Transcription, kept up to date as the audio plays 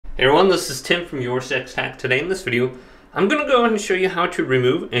Hey everyone, this is Tim from YourSixTech. Today in this video, I'm going to go ahead and show you how to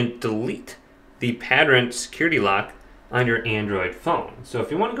remove and delete the pattern security lock on your Android phone. So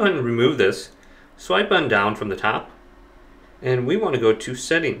if you want to go ahead and remove this, swipe on down from the top, and we want to go to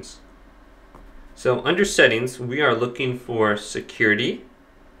Settings. So under Settings, we are looking for Security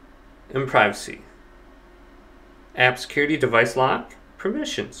and Privacy. App Security, Device Lock,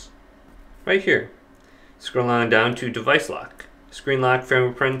 Permissions. Right here. Scroll on down to Device Lock. Screen lock,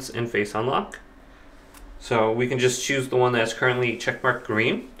 fingerprints, and face unlock. So we can just choose the one that's currently checkmarked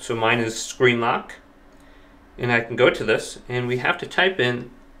green. So mine is screen lock. And I can go to this, and we have to type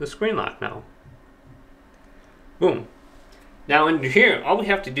in the screen lock now. Boom. Now under here, all we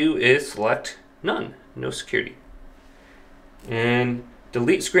have to do is select none, no security. And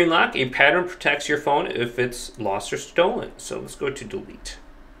delete screen lock. A pattern protects your phone if it's lost or stolen. So let's go to delete.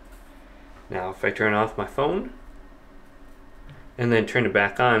 Now if I turn off my phone, and then turn it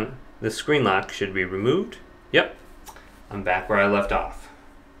back on, the screen lock should be removed. Yep, I'm back where I left off.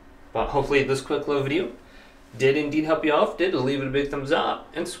 But hopefully this quick little video did indeed help you out. If it did, leave it a big thumbs up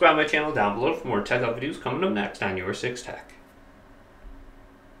and subscribe to my channel down below for more tech up videos coming up next on YourSixTech.